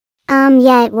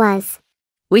Yeah, it was.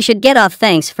 We should get off,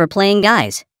 thanks for playing,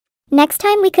 guys. Next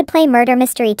time we could play murder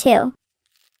mystery too.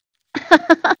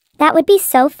 That would be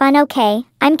so fun. Okay,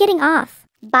 I'm getting off.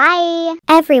 Bye.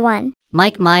 Everyone.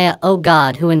 Mike, Maya, oh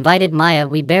god, who invited Maya?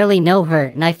 We barely know her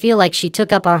and I feel like she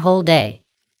took up our whole day.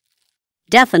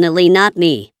 Definitely not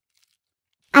me.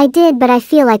 I did, but I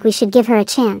feel like we should give her a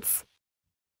chance.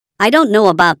 I don't know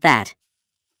about that.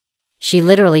 She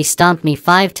literally stomped me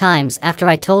 5 times after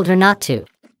I told her not to.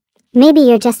 Maybe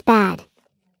you're just bad.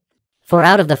 4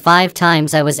 out of the 5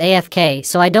 times I was AFK,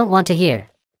 so I don't want to hear.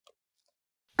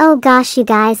 Oh gosh, you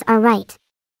guys are right.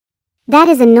 That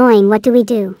is annoying. What do we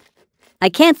do? I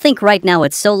can't think right now,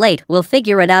 it's so late. We'll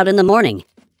figure it out in the morning.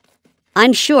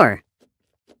 I'm sure.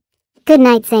 Good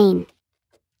night, Zane.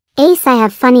 Ace, I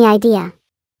have funny idea.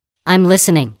 I'm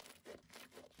listening.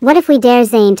 What if we dare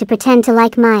Zane to pretend to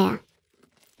like Maya?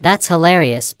 That's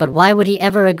hilarious, but why would he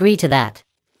ever agree to that?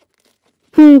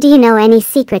 Do you know any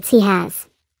secrets he has?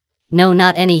 No,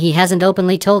 not any. He hasn't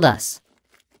openly told us.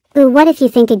 Ooh, what if you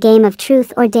think a game of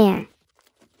truth or dare?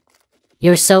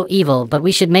 You're so evil, but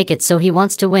we should make it so he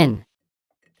wants to win.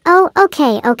 Oh,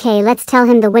 okay, let's tell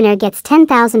him the winner gets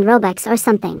 10,000 Robux or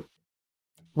something.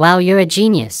 Wow, you're a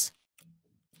genius.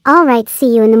 Alright,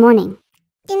 see you in the morning.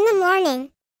 In the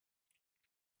morning.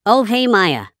 Oh, hey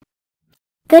Maya.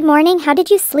 Good morning, how did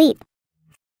you sleep?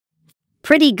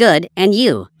 Pretty good, and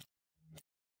you?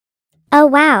 Oh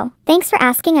wow, thanks for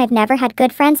asking. I've never had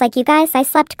good friends like you guys. I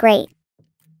slept great.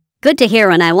 Good to hear,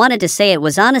 and I wanted to say it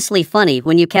was honestly funny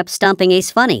when you kept stomping Ace.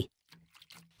 Funny.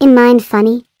 In mind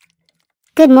funny?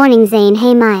 Good morning, Zane.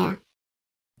 Hey Maya.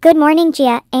 Good morning,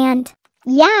 Gia, and...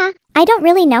 Yeah. I don't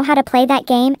really know how to play that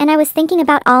game and I was thinking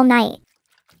about all night.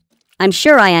 I'm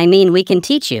sure I mean we can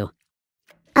teach you.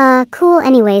 Cool.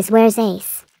 Anyways, where's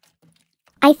Ace?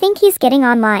 I think he's getting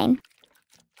online.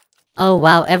 Oh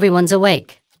wow, everyone's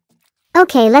awake.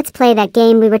 Okay, let's play that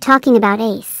game we were talking about,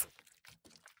 Ace.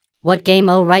 What game?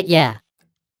 Oh right, yeah.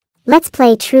 Let's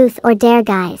play truth or dare,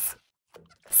 guys.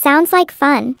 Sounds like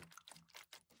fun.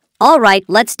 Alright,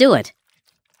 let's do it.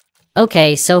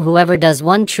 Okay, so whoever does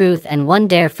 1 truth and 1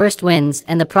 dare first wins,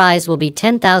 and the prize will be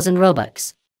 10,000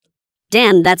 Robux.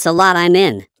 Damn, that's a lot. I'm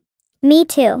in. Me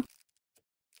too.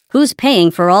 Who's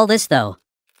paying for all this though?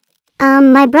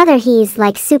 My brother, he's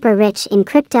like super rich in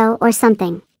crypto or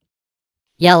something.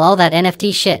 Yell all that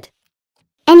NFT shit.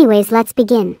 Anyways, let's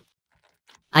begin.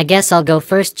 I guess I'll go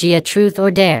first. Gia, truth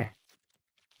or dare?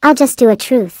 I'll just do a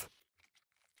truth.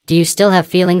 Do you still have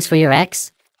feelings for your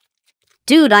ex?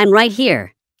 Dude, I'm right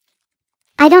here.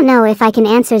 I don't know if I can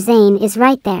answer. Zane is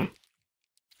right there.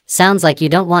 Sounds like you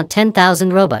don't want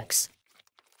 10,000 Robux.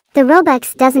 The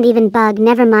Robux doesn't even bug.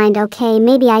 Never mind. Okay,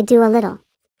 maybe I do a little.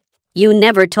 You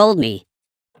never told me.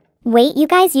 Wait, you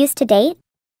guys used to date?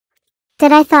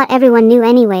 Did I thought everyone knew?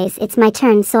 Anyways, it's my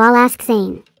turn, so I'll ask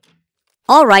Zane.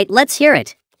 Alright, let's hear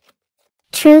it.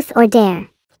 Truth or dare?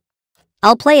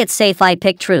 I'll play it safe. I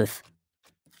pick truth.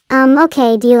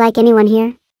 Okay, do you like anyone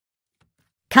here?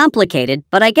 Complicated,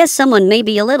 but I guess someone may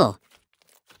be a little.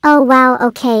 Oh wow,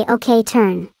 okay,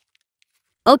 turn.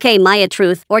 Okay, Maya,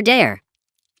 truth or dare?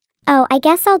 Oh, I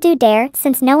guess I'll do dare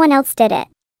since no one else did it.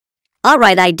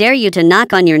 Alright, I dare you to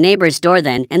knock on your neighbor's door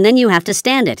then, and then you have to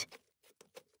stand it.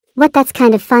 What? That's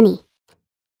kind of funny.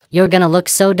 You're gonna look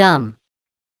so dumb.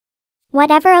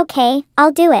 Whatever, okay,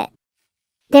 I'll do it.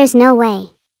 There's no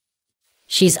way.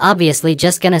 She's obviously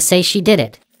just gonna say she did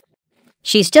it.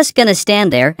 She's just gonna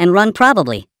stand there and run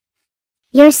probably.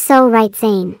 You're so right,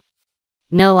 Zane.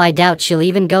 No, I doubt she'll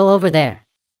even go over there.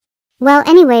 Well,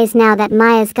 anyways, now that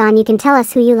Maya's gone, you can tell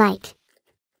us who you like.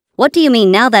 What do you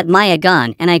mean now that Maya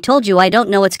gone? And I told you I don't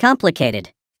know, it's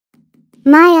complicated.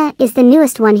 Maya is the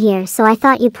newest one here, so I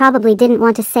thought you probably didn't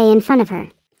want to say in front of her.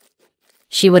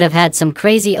 She would have had some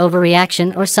crazy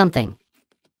overreaction or something.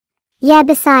 Yeah,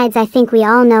 besides, I think we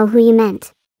all know who you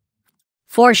meant.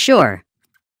 For sure.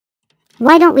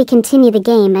 Why don't we continue the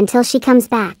game until she comes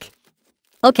back?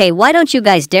 Okay, why don't you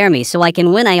guys dare me so I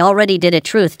can win? I already did a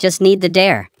truth, just need the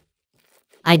dare.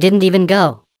 I didn't even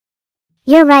go.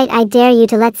 You're right, I dare you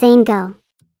to let Zane go.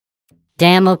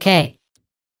 Damn, okay.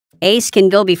 Ace can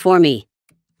go before me.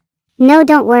 No,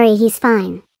 don't worry, he's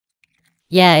fine.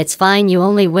 Yeah, it's fine, you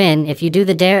only win if you do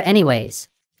the dare anyways.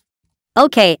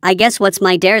 Okay, I guess what's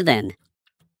my dare then?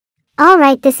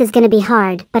 Alright, this is gonna be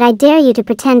hard, but I dare you to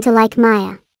pretend to like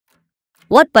Maya.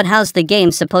 What? But how's the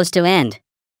game supposed to end?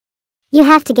 You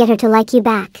have to get her to like you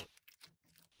back.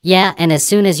 Yeah, and as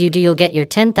soon as you do, you'll get your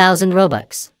 10,000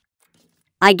 Robux.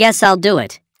 I guess I'll do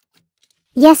it.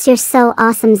 Yes, you're so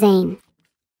awesome, Zane.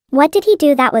 What did he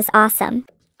do that was awesome?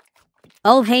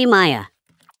 Oh, hey Maya.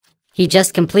 He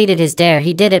just completed his dare.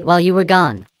 He did it while you were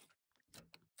gone.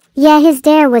 Yeah, his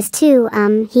dare was to,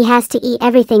 he has to eat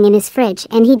everything in his fridge,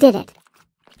 and he did it.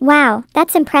 Wow,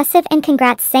 that's impressive and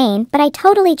congrats Zane, but I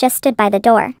totally just stood by the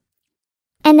door.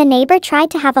 And the neighbor tried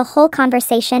to have a whole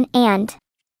conversation and...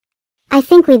 I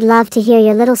think we'd love to hear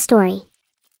your little story.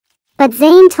 But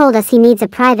Zane told us he needs a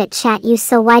private chat use,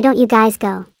 so why don't you guys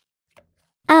go?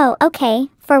 Oh, okay,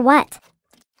 for what?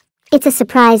 It's a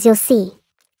surprise, you'll see.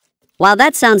 Wow,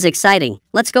 that sounds exciting.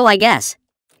 Let's go, I guess.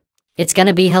 It's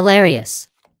gonna be hilarious.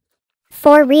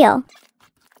 For real.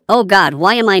 Oh god,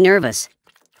 why am I nervous?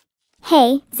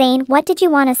 Hey, Zane, what did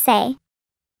you want to say?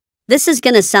 This is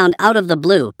gonna sound out of the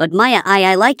blue, but Maya,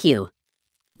 I like you.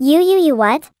 You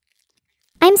what?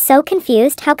 I'm so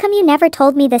confused, how come you never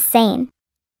told me this, Zane?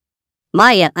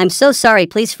 Maya, I'm so sorry,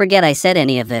 please forget I said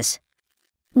any of this.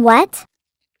 What?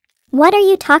 What are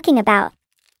you talking about?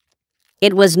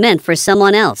 It was meant for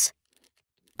someone else.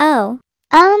 Oh.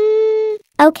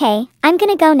 Okay, I'm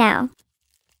gonna go now.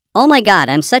 Oh my god,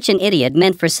 I'm such an idiot,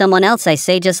 meant for someone else, I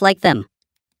say just like them.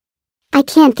 I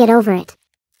can't get over it.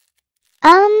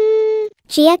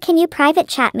 Gia, can you private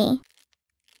chat me?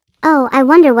 Oh, I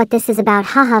wonder what this is about,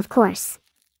 haha, of course.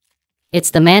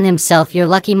 It's the man himself, you're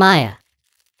lucky, Maya.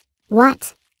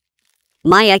 What?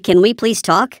 Maya, can we please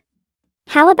talk?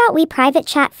 How about we private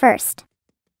chat first?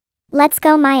 Let's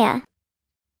go, Maya.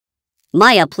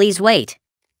 Maya, please wait.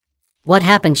 What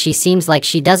happened? She seems like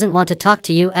she doesn't want to talk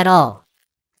to you at all.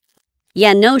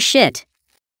 Yeah, no shit.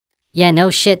 Yeah, no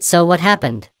shit, so what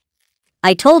happened?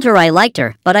 I told her I liked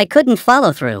her, but I couldn't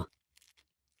follow through.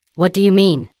 What do you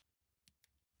mean?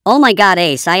 Oh my god,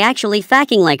 Ace, I actually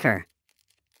fucking like her.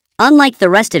 Unlike the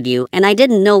rest of you, and I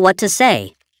didn't know what to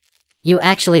say. You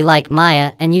actually like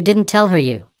Maya, and you didn't tell her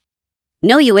you?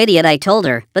 No, you idiot, I told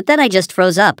her, but then I just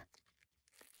froze up.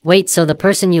 Wait, so the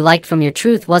person you liked from your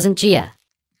truth wasn't Gia?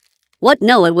 What?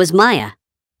 No, it was Maya.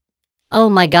 Oh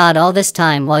my god, all this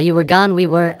time while you were gone we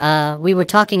were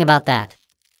talking about that.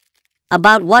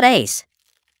 About what, Ace?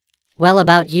 Well,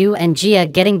 about you and Gia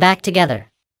getting back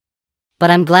together. But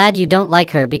I'm glad you don't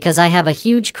like her because I have a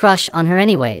huge crush on her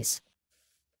anyways.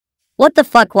 What the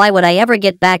fuck, why would I ever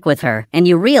get back with her, and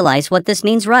you realize what this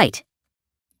means, right?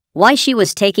 Why, she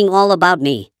was taking all about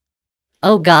me.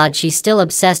 Oh god, she's still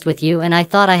obsessed with you, and I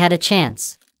thought I had a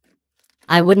chance.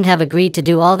 I wouldn't have agreed to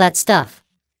do all that stuff.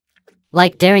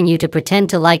 Like daring you to pretend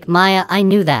to like Maya, I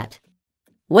knew that.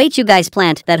 Wait, you guys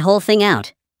planned that whole thing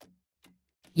out?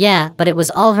 Yeah, but it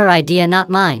was all her idea, not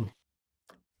mine.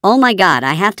 Oh my god,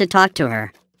 I have to talk to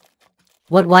her.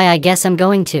 What? Why, I guess I'm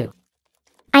going to.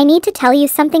 I need to tell you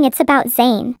something, it's about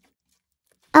Zane.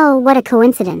 Oh, what a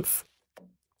coincidence.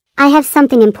 I have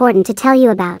something important to tell you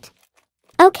about.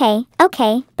 Okay,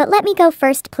 but let me go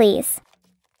first, please.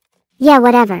 Yeah,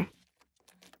 whatever.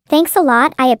 Thanks a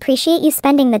lot, I appreciate you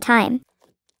spending the time.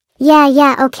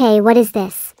 Yeah, okay, what is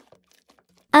this?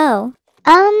 Oh.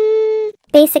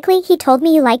 Basically, he told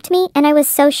me you liked me, and I was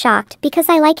so shocked because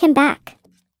I like him back.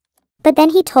 But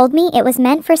then he told me it was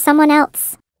meant for someone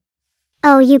else.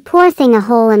 Oh, you poor thing, a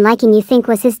hole in liking you think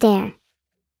was his dare.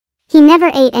 He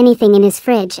never ate anything in his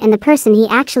fridge, and the person he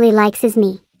actually likes is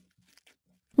me.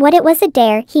 What, it was a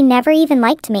dare? He never even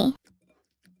liked me.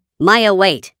 Maya,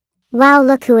 wait. Wow,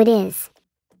 look who it is.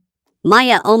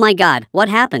 Maya, oh my god, what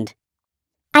happened?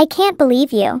 I can't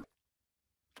believe you.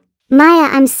 Maya,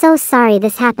 I'm so sorry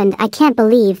this happened. I can't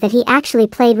believe that he actually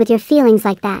played with your feelings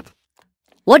like that.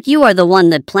 What, you are the one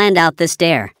that planned out this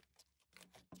dare?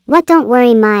 What? Don't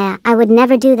worry, Maya, I would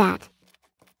never do that.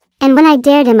 And when I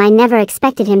dared him, I never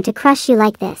expected him to crush you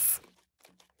like this.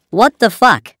 What the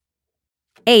fuck?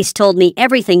 Ace told me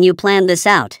everything, you planned this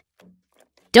out.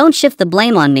 Don't shift the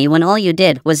blame on me when all you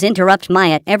did was interrupt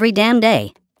Maya every damn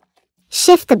day.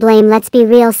 Shift the blame, let's be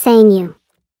real, saying you.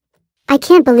 I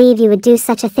can't believe you would do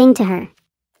such a thing to her.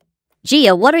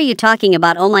 Gia, what are you talking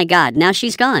about? Oh my god, now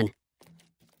she's gone.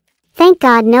 Thank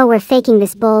god, no, we're faking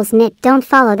this bull's nit, don't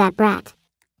follow that brat.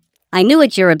 I knew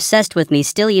it, you're obsessed with me,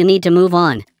 still you need to move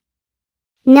on.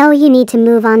 No, you need to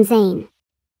move on, Zane.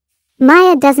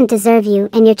 Maya doesn't deserve you,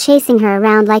 and you're chasing her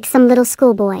around like some little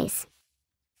schoolboys.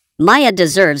 Maya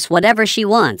deserves whatever she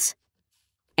wants.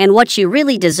 And what she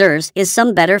really deserves is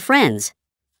some better friends.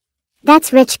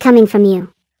 That's rich coming from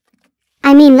you.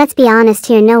 I mean, let's be honest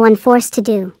here, no one forced to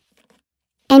do.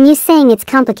 And you saying it's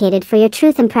complicated for your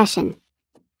truth impression.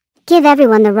 Give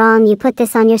everyone the wrong, you put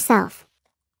this on yourself.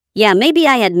 Yeah, maybe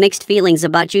I had mixed feelings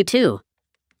about you too.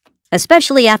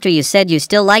 Especially after you said you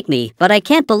still like me, but I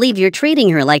can't believe you're treating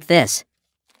her like this.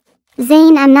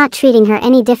 Zane, I'm not treating her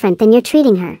any different than you're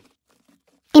treating her.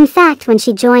 In fact, when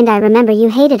she joined, I remember you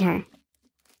hated her.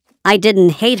 I didn't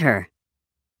hate her.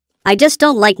 I just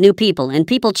don't like new people, and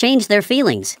people change their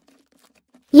feelings.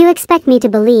 You expect me to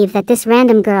believe that this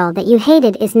random girl that you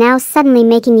hated is now suddenly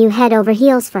making you head over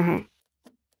heels for her.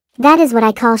 That is what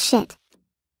I call shit.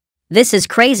 This is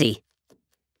crazy.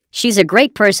 She's a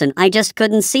great person, I just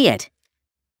couldn't see it.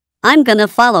 I'm gonna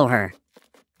follow her.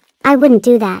 I wouldn't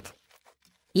do that.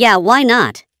 Yeah, why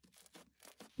not?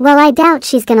 Well, I doubt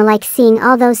she's gonna like seeing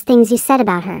all those things you said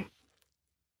about her.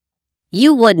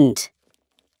 You wouldn't.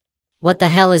 What the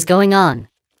hell is going on?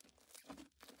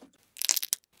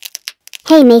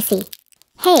 Hey, Macy.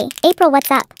 Hey, April,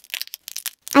 what's up?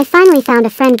 I finally found a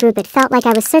friend group it felt like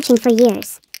I was searching for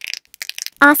years.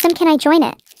 Awesome, can I join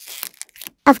it?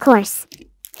 Of course.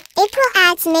 April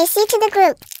adds Macy to the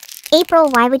group. April,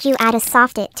 why would you add a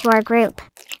softie to our group?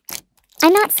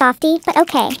 I'm not softie, but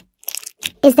okay.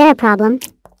 Is there a problem?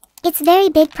 It's very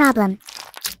big problem.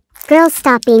 Girls,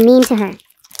 stop being mean to her.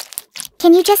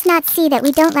 Can you just not see that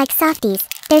we don't like softies?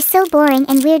 They're so boring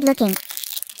and weird looking.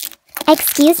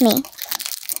 Excuse me.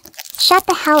 Shut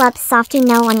the hell up, softie,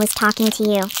 no one was talking to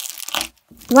you.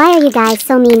 Why are you guys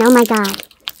so mean? Oh my god.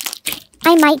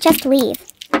 I might just leave.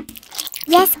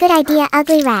 Yes, good idea,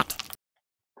 ugly rat.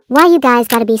 Why you guys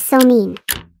gotta be so mean?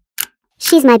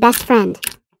 She's my best friend.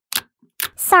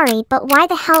 Sorry, but why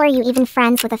the hell are you even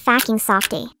friends with a fucking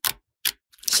softie?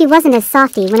 She wasn't as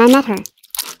softy when I met her.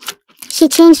 She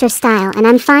changed her style and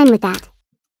I'm fine with that.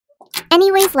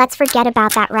 Anyways, let's forget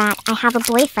about that rat. I have a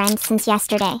boyfriend since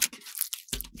yesterday.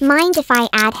 Mind if I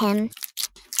add him?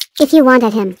 If you want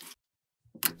at him.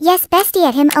 Yes, bestie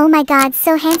at him. Oh my god,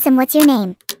 so handsome. What's your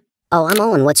name? Oh, I'm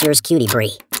Owen. What's yours, cutie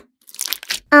Bree?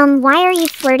 Why are you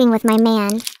flirting with my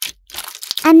man?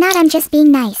 I'm not, I'm just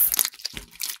being nice.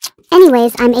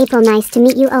 Anyways, I'm April. Nice to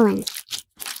meet you, Owen.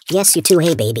 Yes, you too.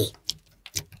 Hey, baby.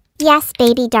 Yes,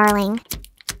 baby darling.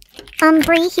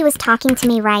 Bree, he was talking to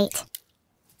me, right?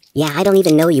 Yeah, I don't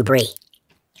even know you, Bree.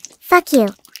 Fuck you.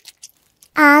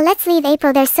 Let's leave,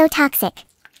 April. They're so toxic.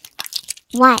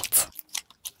 What?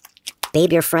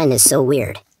 Babe, your friend is so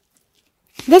weird.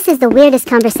 This is the weirdest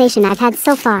conversation I've had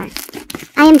so far.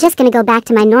 I am just gonna go back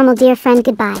to my normal dear friend.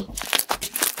 Goodbye.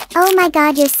 Oh my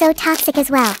god, you're so toxic as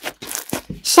well.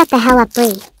 Shut the hell up,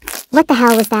 Bree. What the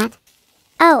hell was that?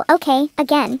 Oh, okay,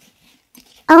 again.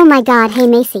 Oh my god, hey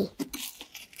Macy.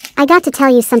 I got to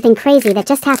tell you something crazy that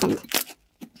just happened.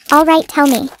 Alright, tell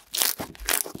me.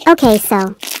 Okay,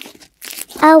 so.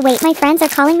 Oh wait, my friends are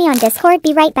calling me on Discord.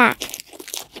 Be right back.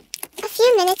 A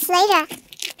few minutes later.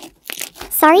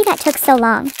 Sorry that took so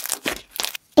long.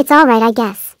 It's alright, I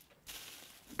guess.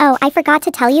 Oh, I forgot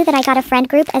to tell you that I got a friend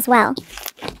group as well.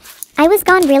 I was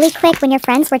gone really quick when your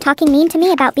friends were talking mean to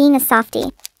me about being a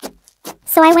softie.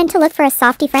 So I went to look for a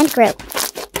softie friend group.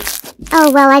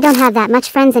 Oh well, I don't have that much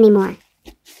friends anymore.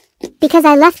 Because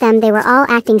I left them, they were all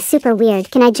acting super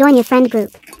weird. Can I join your friend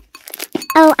group?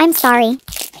 Oh, I'm sorry.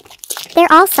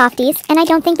 They're all softies, and I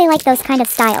don't think they like those kind of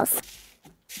styles.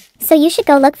 So you should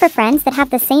go look for friends that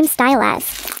have the same style as.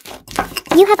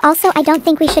 You have also. I don't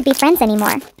think we should be friends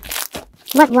anymore.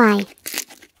 What, why?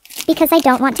 Because I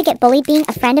don't want to get bullied being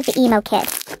a friend of the emo kid.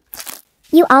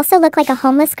 You also look like a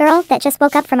homeless girl that just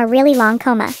woke up from a really long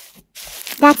coma.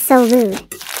 That's so rude.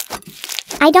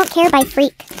 I don't care, bye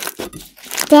freak.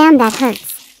 Damn, that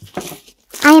hurts.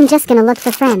 I am just gonna look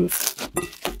for friends.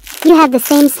 You have the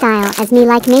same style as me,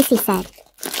 like Macy said.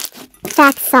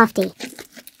 Facts, softie.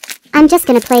 I'm just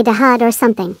gonna play the HUD or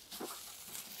something.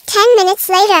 10 minutes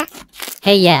later.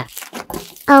 Hey, yeah.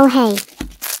 Oh hey.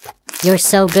 You're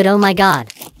so good, oh my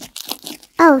god.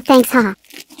 Oh, thanks, haha.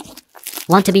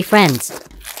 Want to be friends?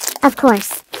 Of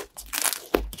course.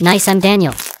 Nice, I'm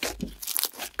Daniel.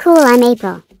 Cool, I'm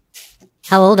April.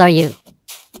 How old are you?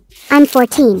 I'm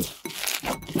 14.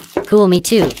 Cool, me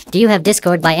too. Do you have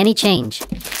Discord by any change?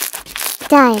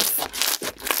 Does.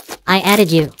 I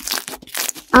added you.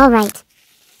 Alright.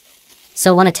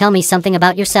 So wanna tell me something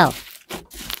about yourself?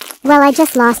 Well, I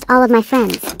just lost all of my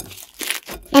friends.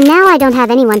 And now I don't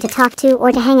have anyone to talk to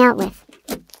or to hang out with.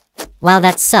 Wow,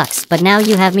 that sucks, but now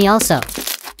you have me also.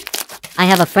 I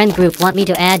have a friend group, want me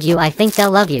to add you, I think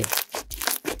they'll love you.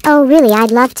 Oh really,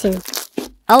 I'd love to.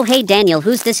 Oh hey Daniel,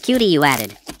 who's this cutie you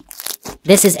added?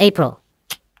 This is April.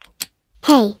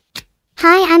 Hey.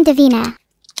 Hi, I'm Davina.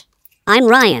 I'm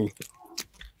Ryan.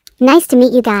 Nice to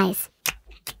meet you guys.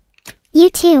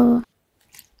 You too.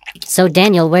 So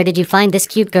Daniel, where did you find this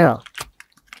cute girl?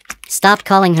 Stop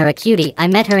calling her a cutie, I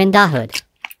met her in Dahood.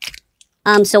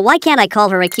 So why can't I call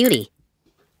her a cutie?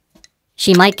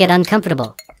 She might get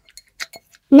uncomfortable.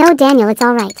 No, Daniel, it's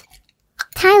alright.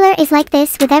 Tyler is like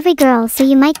this with every girl, so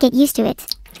you might get used to it.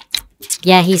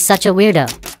 Yeah, he's such a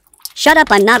weirdo. Shut up,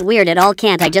 I'm not weird at all,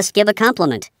 can't I just give a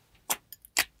compliment?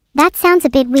 That sounds a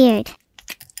bit weird.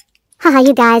 Haha,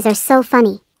 you guys are so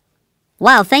funny.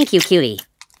 Wow, thank you, cutie.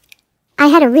 I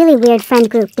had a really weird friend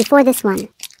group before this one.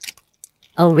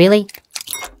 Oh, really?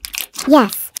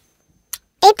 Yes.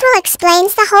 April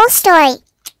explains the whole story.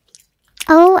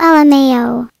 Oh,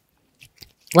 LMAO.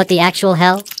 What the actual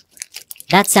hell?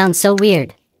 That sounds so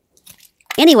weird.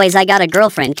 Anyways, I got a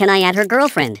girlfriend. Can I add her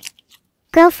girlfriend?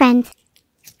 Girlfriend.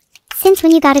 Since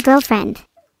when you got a girlfriend?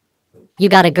 You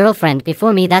got a girlfriend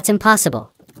before me, that's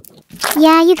impossible.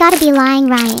 Yeah, you gotta be lying,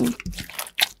 Ryan.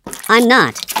 I'm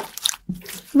not.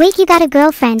 Wait, you got a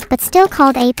girlfriend, but still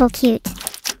called April cute.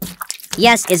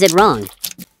 Yes, is it wrong?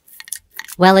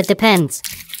 Well, it depends.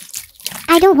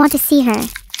 I don't want to see her.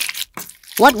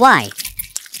 What, why?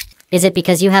 Is it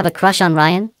because you have a crush on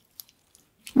Ryan?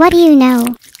 What do you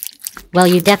know? Well,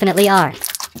 you definitely are.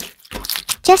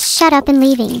 Just shut up and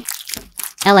leaving.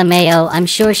 LMAO, I'm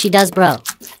sure she does, bro.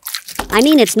 I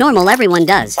mean, it's normal, everyone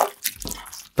does.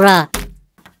 Bruh.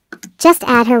 Just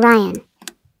add her, Ryan.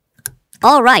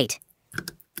 Alright.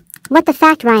 What the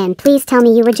fact, Ryan? Please tell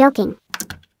me you were joking.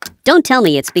 Don't tell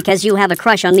me it's because you have a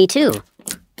crush on me too.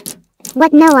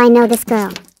 What? No, I know this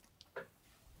girl.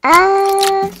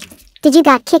 Did you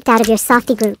got kicked out of your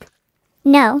softie group?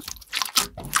 No.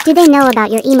 Do they know about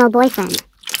your emo boyfriend?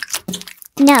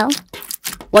 No.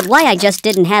 What, why? I just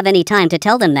didn't have any time to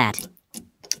tell them that.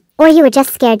 Or you were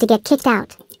just scared to get kicked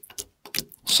out?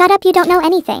 Shut up, you don't know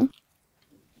anything.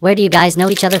 Where do you guys know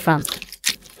each other from?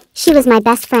 She was my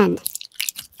best friend.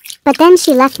 But then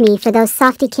she left me for those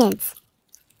softie kids.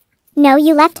 No,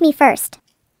 you left me first.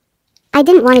 I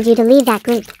didn't want you to leave that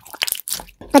group.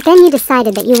 But then you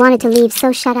decided that you wanted to leave,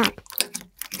 so shut up.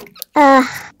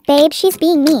 Babe, she's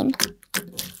being mean.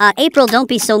 April, don't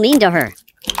be so mean to her.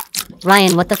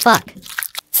 Ryan, what the fuck?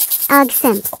 Ugh,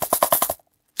 simp.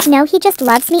 No, he just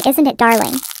loves me, isn't it,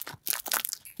 darling?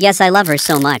 Yes, I love her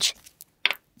so much.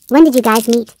 When did you guys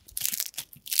meet?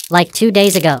 Like 2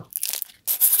 days ago.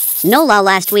 No,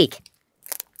 last week.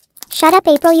 Shut up,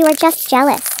 April, you are just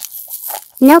jealous.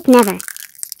 Nope, never.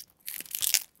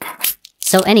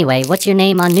 So anyway, what's your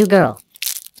name on New Girl?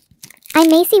 I'm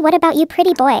Macy, what about you,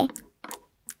 pretty boy?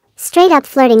 Straight up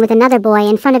flirting with another boy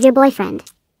in front of your boyfriend.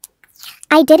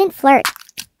 I didn't flirt.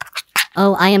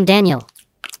 Oh, I am Daniel.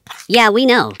 Yeah, we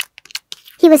know.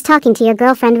 He was talking to your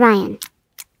girlfriend, Ryan.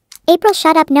 April,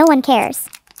 shut up, no one cares.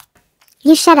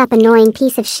 You shut up, annoying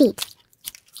piece of shit.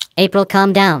 April,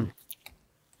 calm down.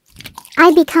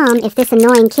 I'd be calm if this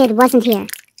annoying kid wasn't here.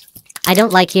 I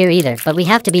don't like here either, but we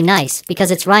have to be nice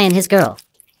because it's Ryan, his girl.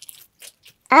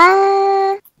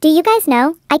 Do you guys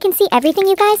know? I can see everything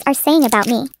you guys are saying about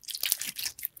me.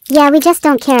 Yeah, we just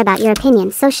don't care about your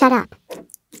opinion, so shut up.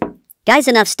 Guys,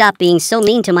 enough, stop being so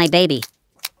mean to my baby.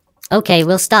 Okay,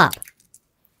 we'll stop.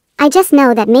 I just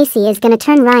know that Macy is gonna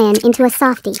turn Ryan into a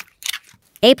softie.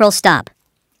 April, stop.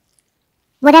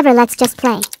 Whatever, let's just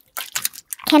play.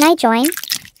 Can I join?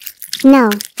 No.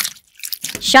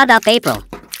 Shut up, April.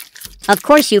 Of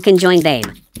course you can join, babe.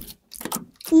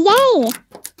 Yay!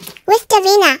 With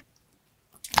Davina.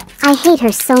 I hate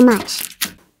her so much.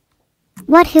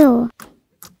 What, who?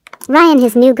 Ryan,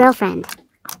 his new girlfriend.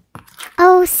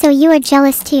 Oh, so you are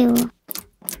jealous too.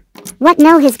 What?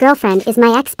 No, his girlfriend is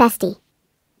my ex-bestie.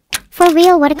 For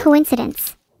real, what a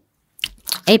coincidence.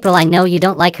 April, I know you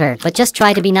don't like her, but just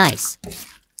try to be nice.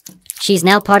 She's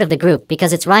now part of the group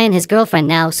because it's Ryan, his girlfriend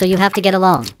now, so you have to get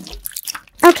along.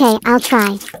 Okay, I'll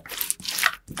try.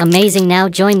 Amazing, now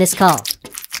join this call.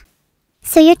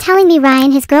 So you're telling me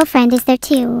Ryan, his girlfriend, is there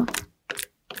too?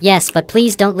 Yes, but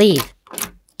please don't leave.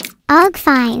 Ugh,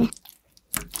 fine.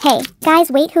 Hey,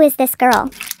 guys, wait, who is this girl?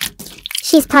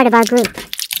 She's part of our group.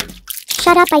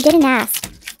 Shut up, I didn't ask.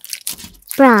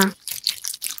 Bruh.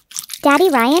 Daddy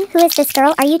Ryan, who is this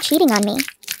girl? Are you cheating on me?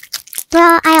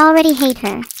 Bruh, I already hate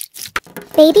her.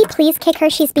 Baby, please kick her,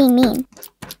 she's being mean.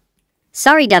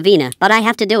 Sorry, Davina, but I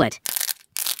have to do it.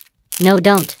 No,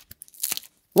 don't.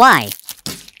 Why?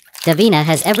 Davina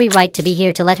has every right to be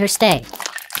here, to let her stay.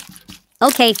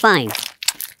 Okay, fine.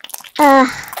 The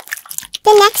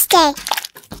next day.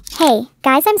 Hey,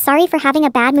 guys, I'm sorry for having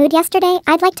a bad mood yesterday.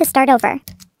 I'd like to start over.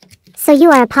 So you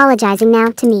are apologizing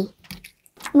now to me?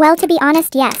 Well, to be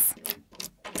honest, yes.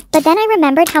 But then I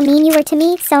remembered how mean you were to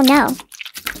me, so no.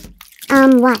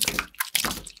 What?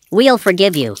 We'll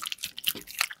forgive you.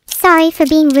 Sorry for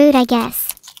being rude, I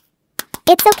guess.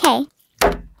 It's okay.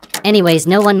 Anyways,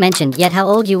 no one mentioned yet how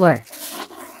old you were.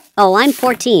 Oh, I'm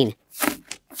 14.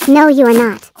 No, you are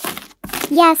not.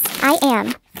 Yes, I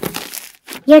am.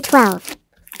 You're 12.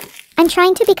 I'm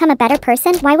trying to become a better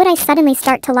person. Why would I suddenly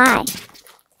start to lie?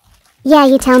 Yeah,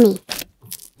 you tell me.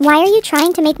 Why are you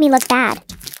trying to make me look bad?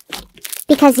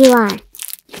 Because you are.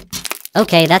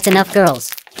 Okay, that's enough,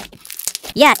 girls.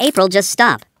 Yeah, April, just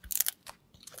stop.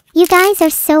 You guys are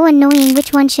so annoying.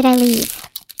 Which one should I leave?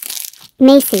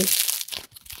 Macy.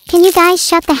 Can you guys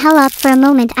shut the hell up for a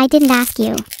moment? I didn't ask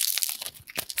you.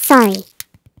 Sorry.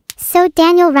 So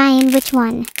Daniel, Ryan, which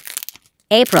one?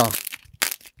 April.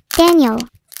 Daniel.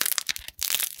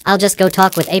 I'll just go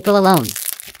talk with April alone.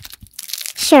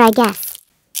 Sure, I guess.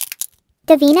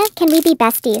 Davina, can we be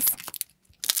besties?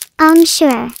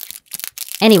 Sure.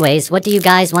 Anyways, what do you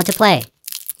guys want to play?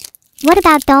 What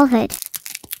about dollhood?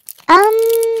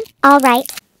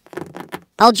 Alright.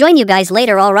 I'll join you guys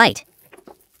later, alright.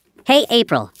 Hey,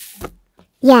 April.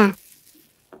 Yeah.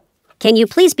 Can you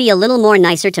please be a little more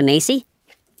nicer to Macy?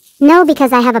 No,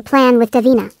 because I have a plan with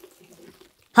Davina.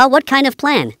 Huh, what kind of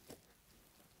plan?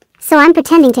 So I'm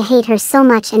pretending to hate her so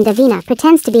much and Davina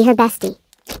pretends to be her bestie.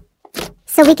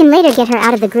 So we can later get her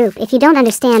out of the group. If you don't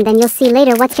understand, then you'll see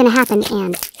later what's gonna happen,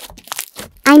 and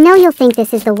I know you'll think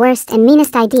this is the worst and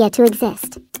meanest idea to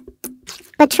exist.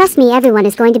 But trust me, everyone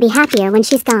is going to be happier when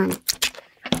she's gone.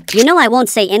 You know I won't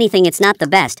say anything, it's not the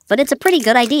best, but it's a pretty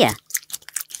good idea.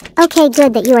 Okay,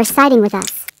 good that you are siding with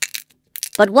us.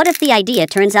 But what if the idea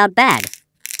turns out bad?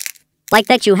 Like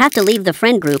that you have to leave the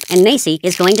friend group and Macy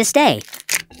is going to stay.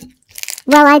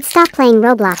 Well, I'd stop playing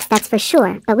Roblox, that's for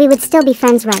sure, but we would still be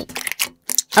friends, right?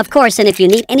 Of course, and if you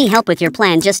need any help with your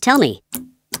plan, just tell me.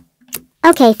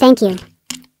 Okay, thank you.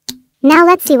 Now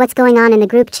let's see what's going on in the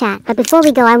group chat, but before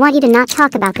we go, I want you to not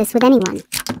talk about this with anyone.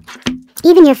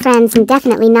 Even your friends, and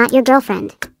definitely not your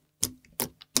girlfriend.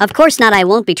 Of course not, I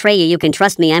won't betray you, you can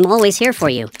trust me, I'm always here for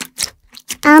you.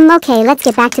 Okay, let's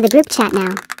get back to the group chat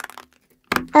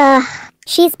now.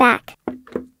 She's back.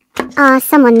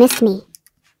 Someone missed me.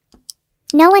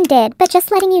 No one did, but just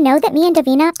letting you know that me and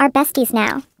Davina are besties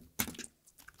now.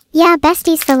 Yeah,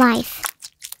 besties for life.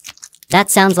 That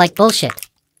sounds like bullshit.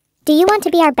 Do you want to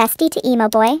be our bestie to emo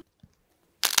boy?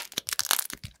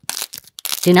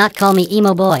 Do not call me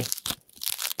emo boy.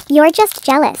 You're just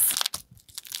jealous.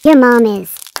 Your mom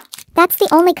is. That's the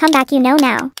only comeback you know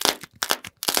now.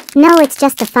 No, it's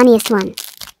just the funniest one.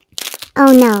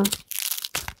 Oh no.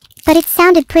 But it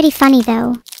sounded pretty funny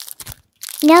though.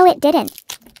 No, it didn't.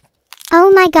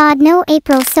 Oh my god, no,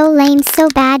 April, so lame, so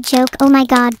bad joke, oh my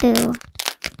god, boo.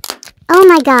 Oh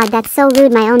my god, that's so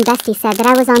rude, my own bestie said that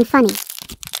I was on funny.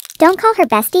 Don't call her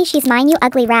bestie, she's mine, you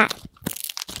ugly rat.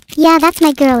 Yeah, that's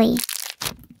my girlie.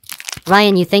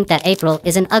 Ryan, you think that April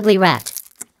is an ugly rat?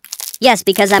 Yes,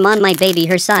 because I'm on my baby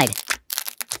her side.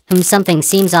 Something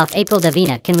seems off. April,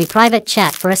 Davina, can we private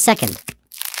chat for a second?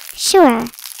 Sure.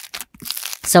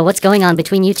 So what's going on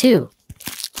between you two?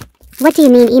 What do you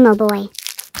mean, emo boy?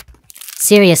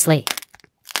 Seriously.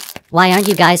 Why aren't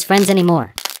you guys friends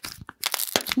anymore?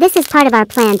 This is part of our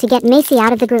plan to get Macy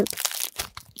out of the group.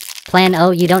 Plan?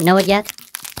 Oh, you don't know it yet?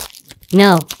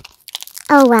 No.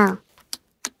 Oh well.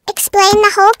 Explain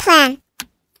the whole plan.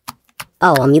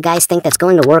 Oh, you guys think that's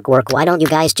going to work? Why don't you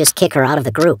guys just kick her out of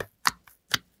the group?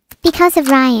 Because of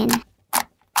Ryan.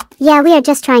 Yeah, we are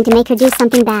just trying to make her do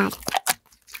something bad.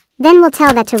 Then we'll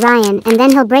tell that to Ryan, and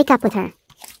then he'll break up with her.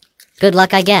 Good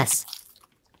luck, I guess.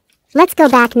 Let's go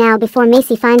back now before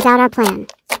Macy finds out our plan.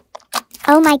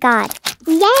 Oh my god.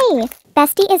 Yay!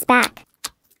 Bestie is back.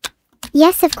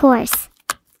 Yes, of course.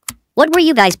 What were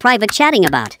you guys private chatting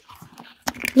about?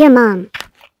 Your mom.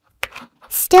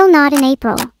 Still not in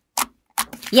April.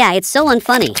 Yeah, it's so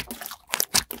unfunny.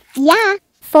 Yeah,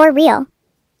 for real.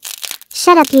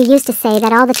 Shut up, you used to say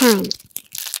that all the time.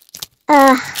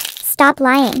 Stop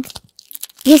lying.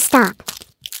 You stop.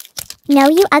 No,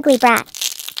 you ugly brat.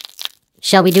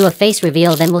 Shall we do a face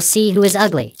reveal, then we'll see who is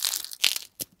ugly?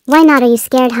 Why not? Are you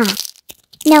scared, huh?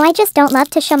 No, I just don't love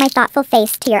to show my thoughtful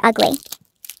face to your ugly.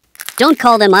 Don't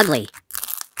call them ugly.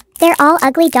 They're all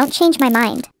ugly, don't change my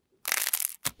mind.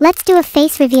 Let's do a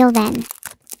face reveal then.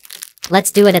 Let's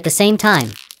do it at the same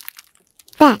time.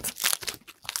 Bet.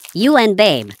 You and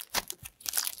babe.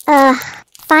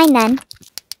 Fine then.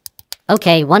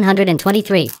 Okay,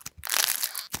 123.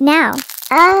 Now.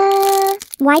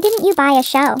 Why didn't you buy a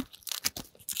show?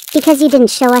 Because you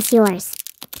didn't show us yours.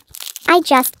 I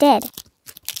just did.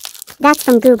 That's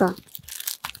from Google.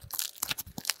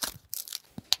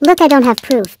 Look, I don't have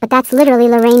proof, but that's literally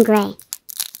Lorraine Gray.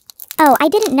 Oh, I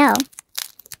didn't know.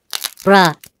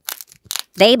 Bruh.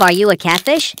 Babe, are you a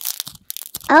catfish?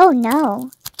 Oh no.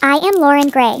 I am Lauren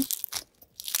Gray.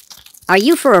 Are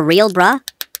you for a real, bruh?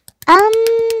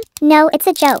 No, it's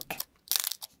a joke.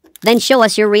 Then show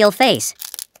us your real face.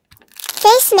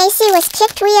 Face Macy was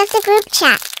kicked free of the group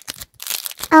chat.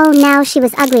 Oh, now she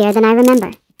was uglier than I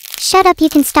remember. Shut up, you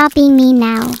can stop being mean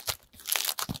now.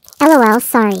 LOL,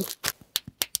 sorry.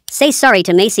 Say sorry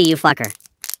to Macy, you fucker.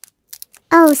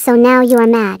 Oh, so now you are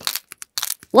mad.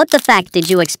 What the fact did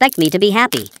you expect me to be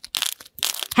happy?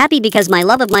 Happy because my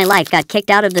love of my life got kicked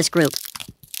out of this group.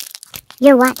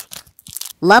 You're what?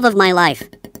 Love of my life.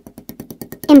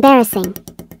 Embarrassing.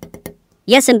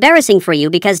 Yes, embarrassing for you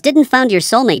because didn't found your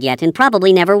soulmate yet and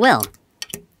probably never will.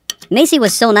 Macy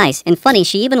was so nice and funny,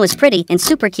 she even was pretty and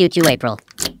super cute, you April.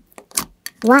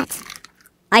 What?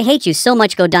 I hate you so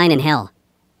much, go dine in hell.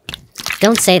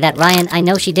 Don't say that, Ryan. I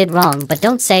know she did wrong, but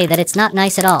don't say that it's not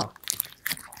nice at all.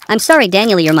 I'm sorry,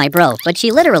 Daniel, you're my bro, but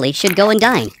she literally should go and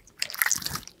dine.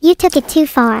 You took it too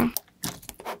far.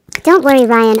 Don't worry,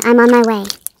 Ryan, I'm on my way.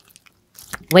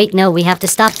 Wait, no, we have to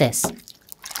stop this.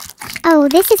 Oh,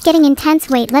 this is getting intense.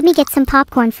 Wait, let me get some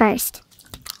popcorn first.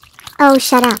 Oh,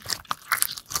 shut up.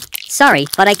 Sorry,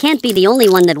 but I can't be the only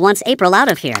one that wants April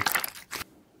out of here.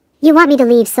 You want me to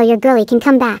leave so your girlie can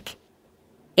come back?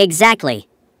 Exactly.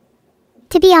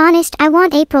 To be honest, I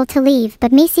want April to leave,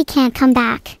 but Macy can't come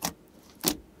back.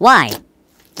 Why?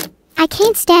 I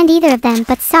can't stand either of them,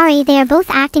 but sorry, they are both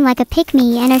acting like a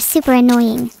pick-me and are super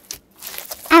annoying.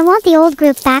 I want the old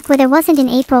group back where there wasn't an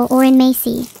April or in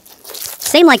Macy.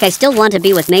 Same, like I still want to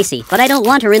be with Macy, but I don't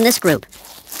want her in this group.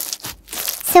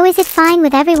 So is it fine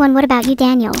with everyone? What about you,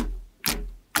 Daniel?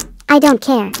 I don't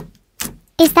care.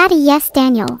 Is that a yes,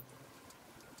 Daniel?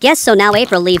 Guess so. Now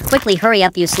April, leave quickly, hurry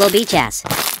up, you slow beach ass.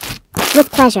 With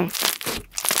pleasure.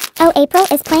 Oh, April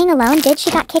is playing alone. Did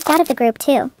she got kicked out of the group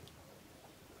too?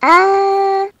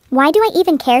 Why do I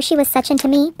even care? She was such into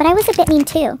me, but I was a bit mean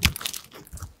too.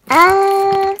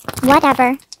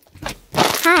 Whatever.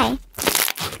 Hi.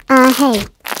 Hey.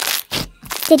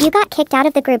 Did you got kicked out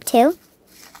of the group too?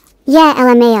 Yeah,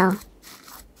 LMAO.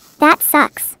 That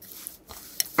sucks.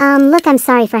 Look, I'm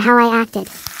sorry for how I acted.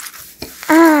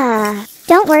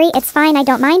 Don't worry, it's fine. I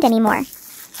don't mind anymore.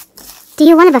 Do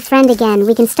you want to have a friend again?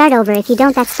 We can start over. If you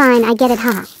don't, that's fine. I get it,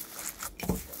 haha.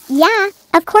 Yeah,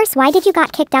 of course. Why did you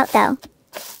got kicked out though?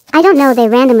 I don't know, they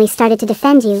randomly started to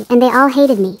defend you, and they all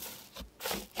hated me.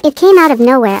 It came out of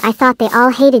nowhere. I thought they all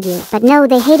hated you, but no,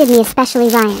 they hated me, especially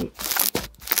Ryan.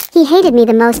 He hated me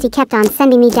the most. He kept on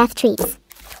sending me death treats.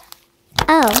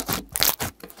 Oh.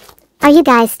 Are you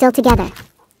guys still together?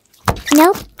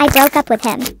 Nope, I broke up with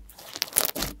him.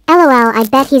 LOL, I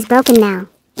bet he's broken now.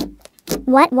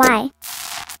 What? Why?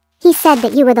 He said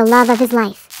that you were the love of his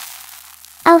life.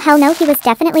 Oh hell no, he was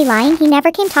definitely lying. He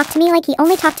never came talk to me. Like, he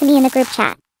only talked to me in the group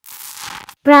chat.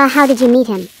 Bruh, how did you meet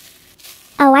him?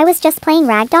 Oh, I was just playing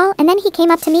ragdoll, and then he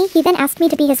came up to me. He then asked me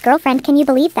to be his girlfriend. Can you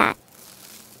believe that?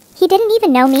 He didn't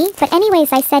even know me, but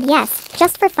anyways, I said yes,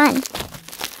 just for fun.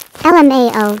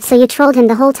 LMAO, so you trolled him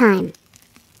the whole time?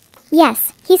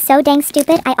 Yes, he's so dang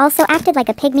stupid. I also acted like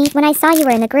a pygmy when I saw you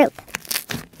were in the group.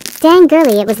 Dang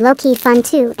girly, it was low-key fun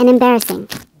too, and embarrassing.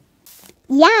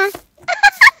 Yeah.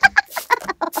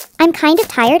 I'm kind of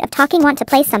tired of talking. Want to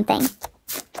play something?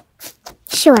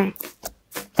 Sure.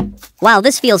 Wow,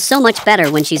 this feels so much better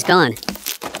when she's gone.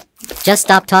 Just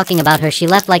stop talking about her. She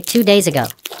left like 2 days ago.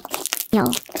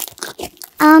 No.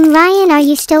 Ryan, are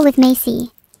you still with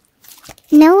Macy?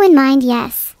 No one mind,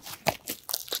 yes.